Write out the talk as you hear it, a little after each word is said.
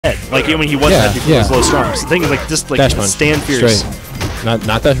Like when he wasn't that he was low strong. So the thing is like just like stand fierce. Straight.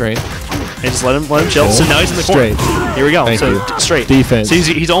 Not that range. And just let him chill. So now he's in the corner. Straight. Here we go. Thank so you. Straight. Defense. So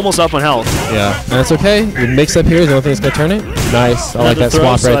he's almost up on health. Yeah. And that's okay. The mix up here is the only thing that's going to turn it. Nice. I like that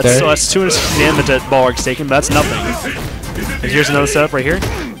swap right there. So that's 260 damage that Balrog's taking, but that's nothing. And here's another setup right here.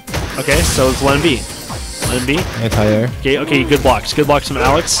 Okay, so let's let him be. Let him be. Anti-air. Okay, good blocks. Good blocks from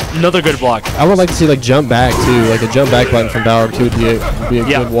Alex. Another good block. I would like to see like jump back too, like a jump back button from Balrog too would be a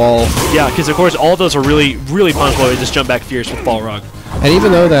good wall. Yeah, because of course all those are really punishable. You just jump back fierce with Balrog. And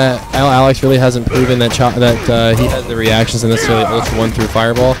even though that Alex really hasn't proven that he has the reactions in necessarily Ultra 1 through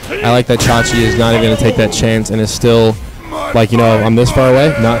Fireball, I like that Chachi is not even going to take that chance and is still, like, you know, I'm this far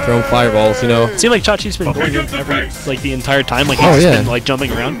away, not throwing fireballs, you know. It seems like Chachi's been going in the entire time, like he's been like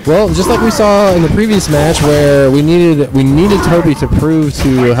jumping around. Well, just like we saw in the previous match where we needed Toby to prove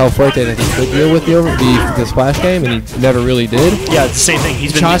to Hellfuerte that he could deal with the splash game, and he never really did. Yeah, it's the same thing.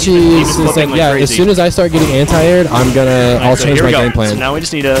 Chachi is like, crazy. As soon as I start getting anti-aired, I'll change my game plan. So now we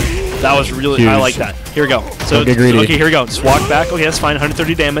just need to. That was really. Huge. I like that. Here we go. So get greedy. Okay, here we go. Just walk back. Okay, that's fine.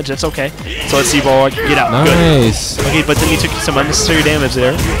 130 damage. That's okay. So let's see Balrog get out. Nice. Good. Okay, but then you took some unnecessary damage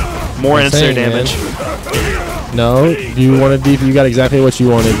there. More unnecessary damage. No, you wanted deep. You got exactly what you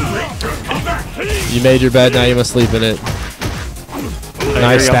wanted. You made your bed. Now you must sleep in it. Okay,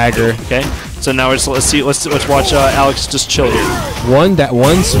 nice stagger. Okay. So now let's watch Alex just chill here. One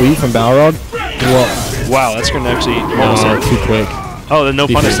sweep from Balrog. Whoa. Wow, that's gonna actually almost hurt. Too quick. Oh, then no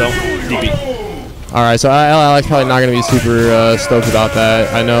punish though. DP. All right, so Alex probably not gonna be super stoked about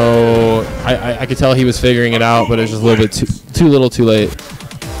that. I know. I could tell he was figuring it out, but it was just a little bit too little, too late.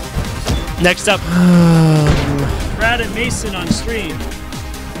 Next up, Brad and Mason on stream.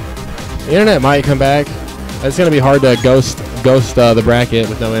 The internet might come back. It's gonna be hard to ghost the bracket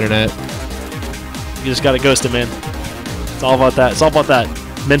with no internet. You just gotta ghost it, man. It's all about that. It's all about that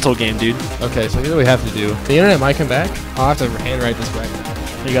mental game, dude. Okay, so here's what we have to do. The internet might come back. I'll have to handwrite this bracket.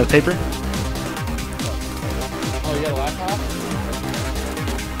 You got a paper? Oh, you got a laptop?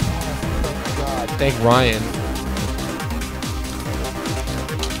 Oh, God. Thank Ryan.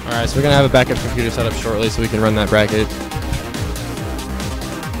 All right, so we're gonna have a backup computer set up shortly so we can run that bracket.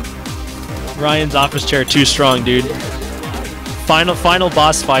 Ryan's office chair too strong, dude. Final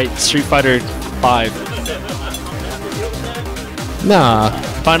boss fight, Street Fighter 5. Nah.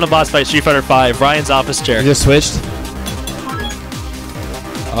 Final boss fight, Street Fighter 5. Ryan's office chair. You just switched?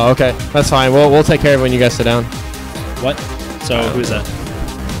 Oh, okay. That's fine. We'll take care of it when you guys sit down. What? So who's that?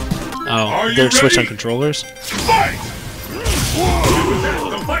 Oh, they're switched on controllers. Fight!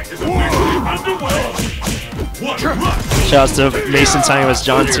 Shouts to Mason signing as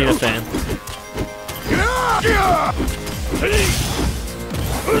John Cena fan.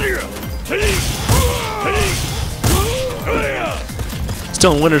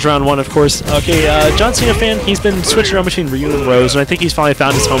 Still in winners round 1, of course. Okay, John Cena fan, he's been switching around between Ryu and Rose, and I think he's finally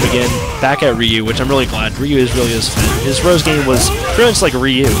found his home again, back at Ryu, which I'm really glad. Ryu is really his fan. His Rose game was pretty much like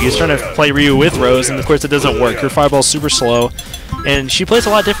Ryu. He was trying to play Ryu with Rose, and of course it doesn't work. Her fireball's super slow, and she plays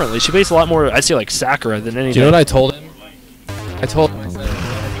a lot differently. She plays a lot more, I'd say, like Sakura than anything. Do you know what I told him? I told him. The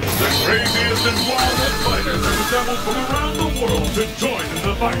craziest and wildest fighters have assembled from around the world to join in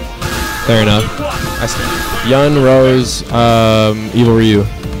the fight. Fair enough. Yun, Rose, Evil Ryu.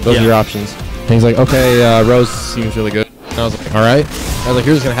 Those are your options. And he's like, okay, Rose seems really good. And I was like, all right. I was like,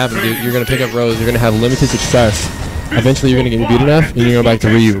 here's what's going to happen, dude. You're going to pick up Rose. You're going to have limited success. Eventually, you're going to get beat enough, and you're going to go back to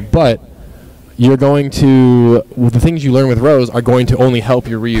Ryu. But you're going to, the things you learn with Rose are going to only help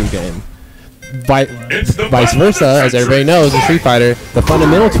your Ryu game. Vice versa, as everybody knows in Street Fighter, the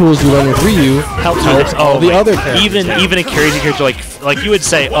fundamental tools you learn with Ryu helps all the other characters. Even a crazy character like you would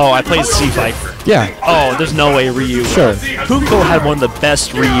say, oh, I played C Fight. Yeah. Oh, there's no way Ryu. Sure. Huko had one of the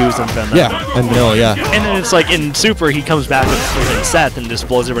best Ryus in Venom. Yeah, and Vanilla, yeah. And then it's like in Super, he comes back with Seth and just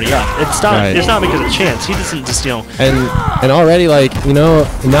blows everybody up. It's not. Right. It's not because of chance. He doesn't just And already like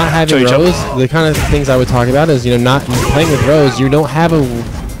not having Rose, the kind of things I would talk about is not playing with Rose. You don't have a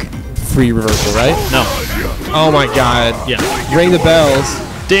free reversal, right? No. Oh my God. Yeah. You ring the bells.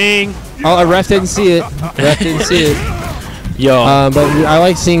 Ding. Oh, a ref didn't see it. Ref didn't see it. Yo. But I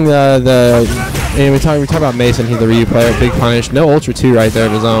like seeing and we talk about Mason. He's the Ryu player. Big punish. No Ultra 2 right there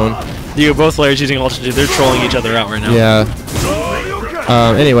of his own. Both players using Ultra 2. They're trolling each other out right now. Yeah.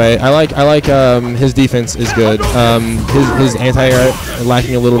 Anyway, I like his defense is good. His anti-air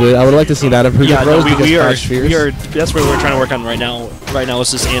lacking a little bit. I would like to see that improve. Yeah, no, we are. That's what we're trying to work on right now. Right now,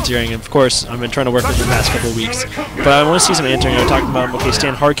 it's just anti-airing. Of course, I've been trying to work with it the past couple of weeks, but I want to see some anti-airing. I'm talking about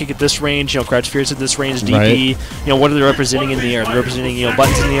stand hard kick at this range. Crouch fierce at this range. DP. Right. What are they representing in the air? They're representing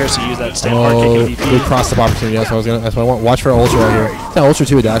buttons in the air. So use that stand hard kick and DP. Good cross-up opportunity. That's what I want. Watch for ultra right here. That ultra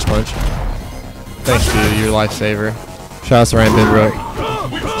to a dash punch. Thanks, dude. You're a lifesaver. Shout out to Ryan Binbrook.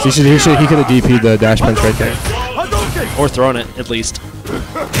 So he could have DP'd the dash punch right there. Or thrown it, at least.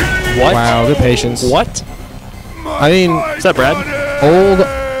 What? Wow, good patience. What? I mean, Is that Brad?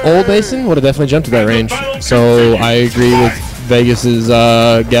 old Mason would have definitely jumped to that range. So I agree with Vegas's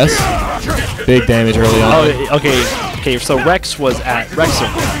guess. Big damage early on. Oh, okay. So Rex was at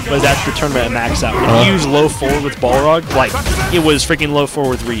the tournament at Max Out. And he used low forward with Balrog, like it was freaking low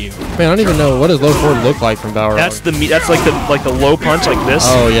forward with Ryu. Man, I don't even know what does low forward look like from Balrog. That's like the low punch like this.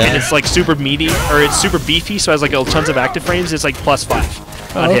 Oh yeah. And it's like super meaty, or it's super beefy, so it has like tons of active frames. It's like +5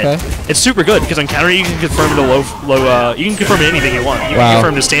 on hit. It's super good because on counter you can confirm to low. You can confirm to anything you want. You can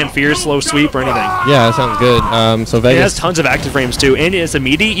confirm to stand fierce, low sweep, or anything. Yeah, that sounds good. So Vegas it has tons of active frames too, and it's a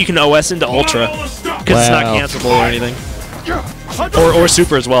meaty. You can OS into ultra because it's not cancelable or anything. Or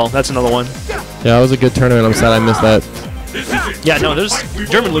super as well. That's another one. Yeah, that was a good tournament. I'm sad I missed that. Yeah, no,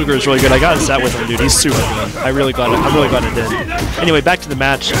 German Luger is really good. I got a set with him, dude. He's super good. I'm really glad I did. Anyway, back to the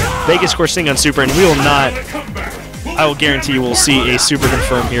match. Vegas coursing on super, and we will not. I will guarantee you will see a super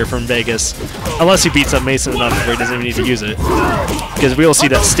confirm here from Vegas, unless he beats up Mason enough where he doesn't even need to use it. Because we will see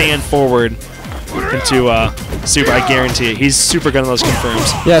that stand forward into super. I guarantee it. He's super good on those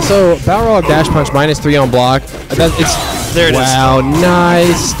confirms. Yeah. So Balrog dash punch -3 on block. There it is. Wow,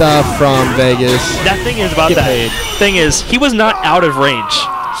 nice stuff from Vegas. That thing is about that. Paid. Thing is, he was not out of range.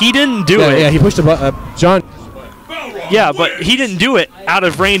 He didn't do it. Yeah, he pushed the button. John. Yeah, but he didn't do it out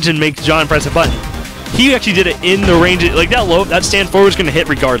of range and make John press a button. He actually did it in the range. Like that stand forward is going to hit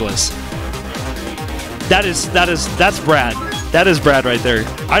regardless. That's Brad. That is Brad right there.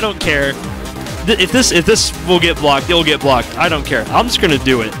 I don't care. If this will get blocked, it will get blocked. I don't care. I'm just going to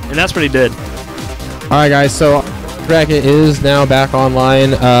do it, and that's what he did. All right, guys. So bracket is now back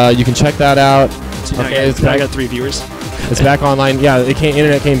online. You can check that out. Okay, I got 3 viewers. It's back online. Yeah,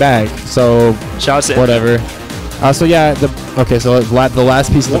 internet came back. So Shout out to whatever. So yeah, the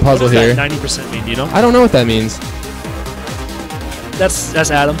last piece of the puzzle what does here. That 90% mean? Do you know? I don't know what that means.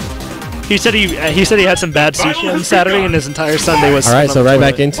 That's Adam. He said he had some bad sushi on Saturday, and his entire Sunday was. All right, so right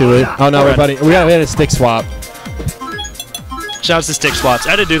back into it. Oh no, buddy, we had a stick swap. Shout out to stick swaps.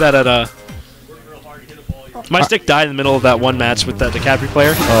 I had to do that at my stick died in the middle of that one match with the DiCaprio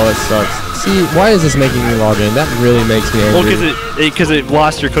player. Oh, it sucks. See, why is this making me log in? That really makes me angry. Well, because it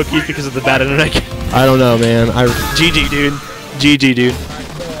lost your cookies because of the bad internet. I don't know, man. GG, dude. GG, dude.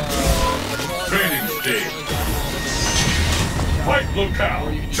 Training stage. Fight locale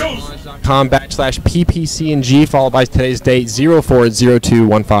chosen. .com/PPC and G followed by today's date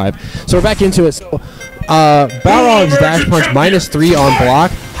 040215. So we're back into it. So, Balrog's dash punch -3 on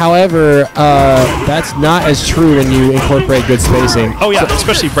block. However, that's not as true when you incorporate good spacing. Oh yeah,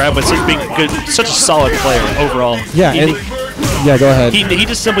 especially Brad with such a solid player overall. Yeah, yeah, go ahead. He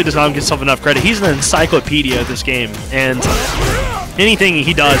just simply does not give himself enough credit. He's an encyclopedia of this game, and anything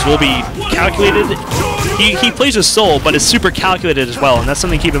he does will be calculated. He plays with soul, but it's super calculated as well, and that's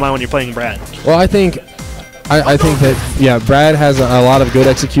something to keep in mind when you're playing Brad. Well, I think that yeah, Brad has a lot of good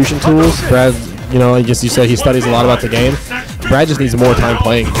execution tools. Brad, I guess you said he studies a lot about the game. Brad just needs more time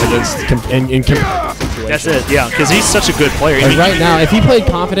playing against in That's it, yeah, because he's such a good player. Like right now, if he played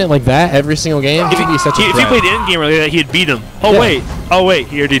confident like that every single game, he'd be such a threat. If he played in-gamer like that, he'd beat him. Oh, yeah. wait,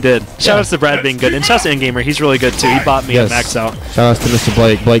 he already did. Shout out to Brad being good. And shout out to in-gamer, he's really good too. He bought me a max out. Shout out to Mr.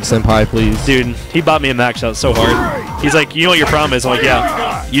 Blake. Blake Senpai, please. Dude, he bought me a max out so hard. He's like, you know what your problem is? I'm like,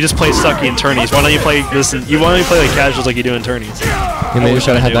 yeah, you just play sucky in tourneys. Why don't you play this? You want to play like casuals like you do in tourneys? And maybe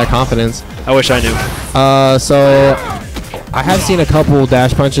should have had that confidence. I wish I knew. So I have seen a couple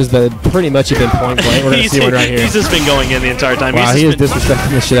dash punches that pretty much have been point blank. We're going to see one right here. He's just been going in the entire time. Wow, he is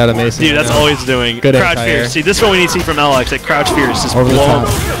disrespecting the shit out of Mason. Dude, that's all he's doing. Good crouch fierce. See, this is what we need to see from Alex. Like crouch fierce, just over the top.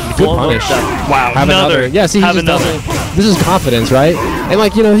 Good punish. Wow, have another. Yeah, see, have another. This is confidence, right? And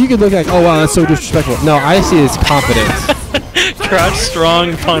like you could look like, oh wow, that's so disrespectful. No, I see it as confidence. Crouch,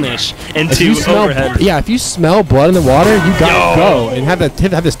 strong, punish, and two overhead. Yeah, if you smell blood in the water, you gotta go and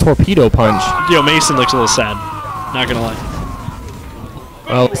have this torpedo punch. Yo, Mason looks a little sad. Not gonna lie.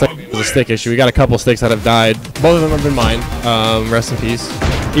 Well, looks like it was a stick issue. We got a couple sticks that have died. Both of them have been mine. Rest in peace.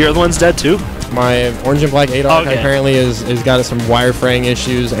 Your other one's dead too? My orange and black 8-arc Okay. apparently is got some wire fraying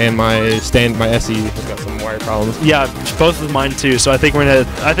issues, and my SE has got some wire problems. Yeah, both of mine too. So I think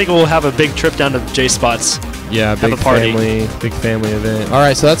we'll have a big trip down to J Spots. Yeah, Have a party. big family event. All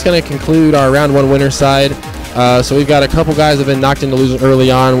right, so that's going to conclude our round 1 winner side. So we've got a couple guys that have been knocked into losing early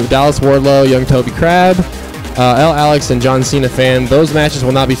on. Dallas Wardlow, Young Toby Crab, L. Alex, and John Cena Fan. Those matches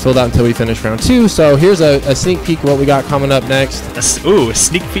will not be filled out until we finish round 2. So here's a sneak peek of what we got coming up next. A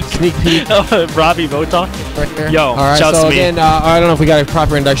sneak peek. Sneak peek. Robbie Votok. Right here. Yo, all right. shouts So to me. again, I don't know if we got a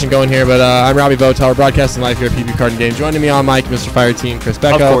proper induction going here, but I'm Robbie Votel. We're broadcasting live here at PB Card and Game. Joining me on mic, Mr. Fire Team, Chris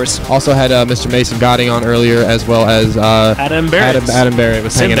Becco. Of course. Also had Mr. Mason Godding on earlier, as well as Adam Barrett. Adam Barrett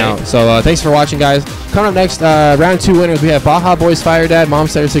was hanging Simbe. out. So thanks for watching, guys. Coming up next, round 2 winners, we have Baja Boys Fire Dad,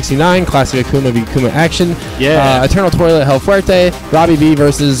 Momster 69, Classic Akuma v Akuma Action. Yeah. Eternal Toilet Hell Fuerte, Robbie V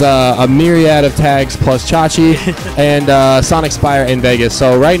versus a myriad of tags plus Chachi, and Sonic Spire in Vegas.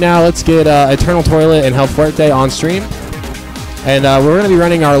 So right now, let's get Eternal Toilet and Hell Fuerte on stream. And we're going to be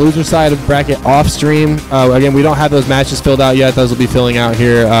running our loser side of bracket off stream. Again, we don't have those matches filled out yet. Those will be filling out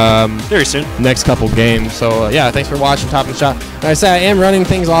here Very soon. next couple games. So yeah, thanks for watching Top of the Shot. Like I said, I am running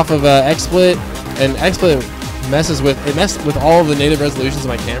things off of XSplit, and XSplit messes with all of the native resolutions of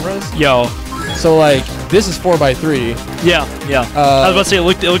my cameras. Yo. So like this is 4x3. Yeah. I was about to say it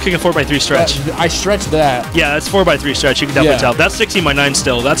looked like a 4x3 stretch. I stretched that. Yeah, that's 4x3 stretch. You can definitely Yeah. tell. That's 16x9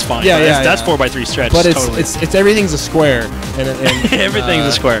 still. That's fine. Yeah, That's yeah. 4x3 stretch. But totally. it's everything's a square, and Everything's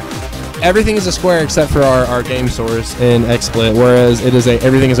a square. Everything is a square except for our game source in XSplit, whereas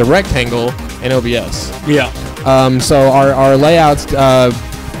everything is a rectangle in OBS. Yeah. So our layouts. Hey,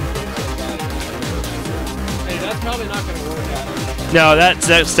 that's probably not going to work. No, that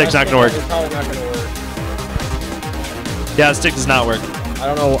stick's not gonna work. It's probably not going to work. Yeah, the stick does not work. I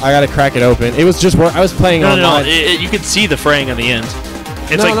don't know. I got to crack it open. It was just I was playing No. online. You could see the fraying at the end.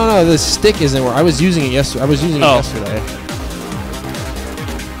 It's No. The stick isn't where I was using it yesterday. Yesterday.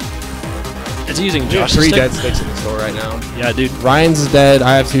 It's using We have Josh's 3 stick. dead sticks in the store right now. Yeah, dude. Ryan's is dead.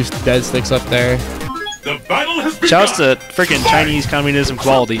 I have 2 dead sticks up there. The battle has begun. Shouts to freaking Chinese communism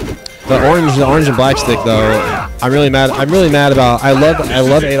quality. The orange and black stick though, I'm really mad about. I love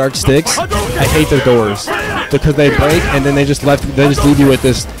 8-arc sticks. I hate their doors because they break and then they just leave you with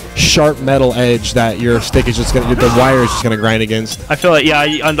this sharp metal edge that your stick is just the wire is just gonna grind against. I feel like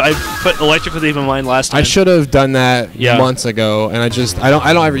I put electric with even mine last time. I should have done that Yeah. months ago, and I don't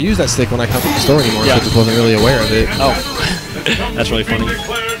ever use that stick when I come to the store anymore. So I just wasn't really aware of it. Oh, that's really funny.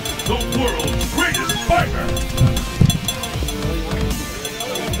 Declared the world's greatest fighter.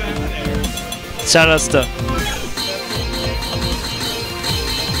 Shout outs to.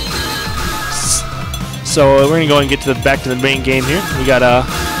 So we're gonna go and get back to the main game here. We got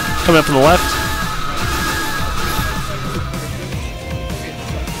coming up on the left.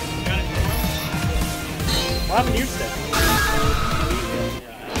 What happened to your stick?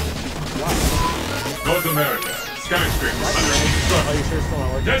 North America, skyscraper.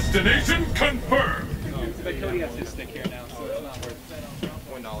 Destination confirmed. But Cody has his stick here now, so it's not worth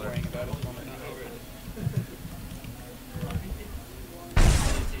worrying about it.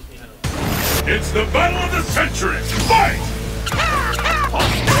 It's the battle of the century. Fight!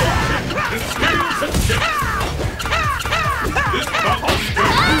 The scales have shifted. This battle is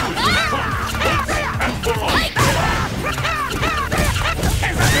going to lose its focus once and for all.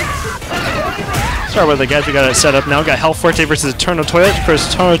 Sorry about that, guys. We got it set up now. We got Hell Forte versus Eternal Toilet. Of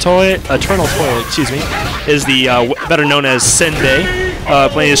course, Eternal Toilet, is the better known as Senbei,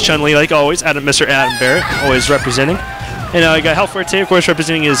 playing as Chun-Li like always. Mr. Adam Barrett, always representing. And we got Hell Forte, of course,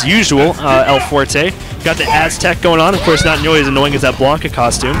 representing his usual El Forte. Got the Aztec going on. Of course, not nearly as annoying as that Blanca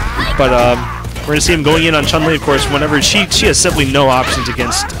costume. But we're going to see him going in on Chun-Li, of course, whenever she has simply no options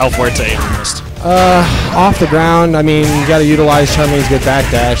against El Forte, almost. Off the ground, I mean, you got to utilize Chun-Li's good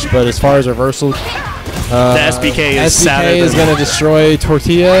backdash, but as far as reversal, The SBK is sadder is than- going to destroy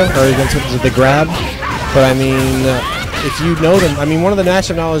Tortilla, or the grab. But I mean, if you know them, I mean, one of the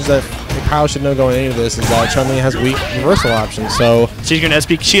national knowledge that Kyle should know going into this is that Chun-Li has weak reversal options. So she's going to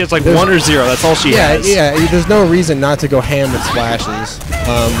SBK. She has like 1 or 0. That's all she has. Yeah. There's no reason not to go ham with splashes.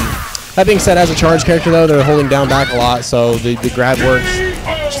 That being said, as a charge character though, they're holding down back a lot, so the grab works.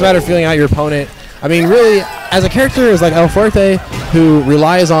 It's just a matter of feeling out your opponent. I mean, really, as a character is like El Fuerte, who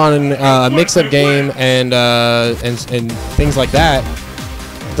relies on a mix-up game and things like that.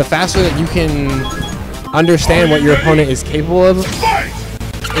 The faster that you can understand what your opponent is capable of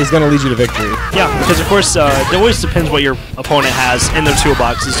is going to lead you to victory. Yeah, because of course, it always depends what your opponent has in their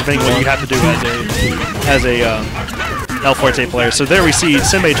toolboxes, depending on what you have to do as a El Forte player. So there we see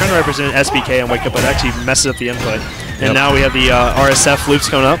Senbei trying to represent SBK and Wake Up, but actually messes up the input. And now we have the RSF loops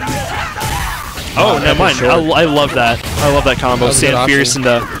coming up. Oh, never mind. I love that. I love that combo. That was a good Sand Fierce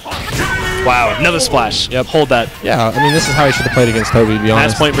into... Wow, another splash. Yep. Hold that. Yeah, I mean, this is how he should have played against Toby, to be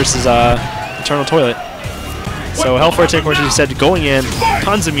honest. Match point versus Eternal Toilet. So L14, of course, as you said, going in,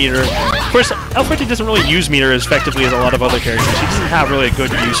 tons of meter. Of course, L14 doesn't really use meter as effectively as a lot of other characters. He doesn't have really a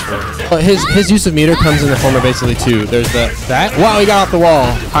good use for it. But his use of meter comes in the form of basically two. There's that. Wow, he got off the wall.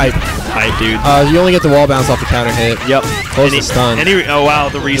 Hype. Hype, dude. You only get the wall bounce off the counter hit. Yep. Close the stun. Oh, wow,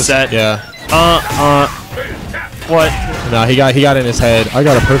 the reset. Yeah. What? No, he got in his head. I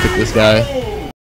gotta perfect this guy.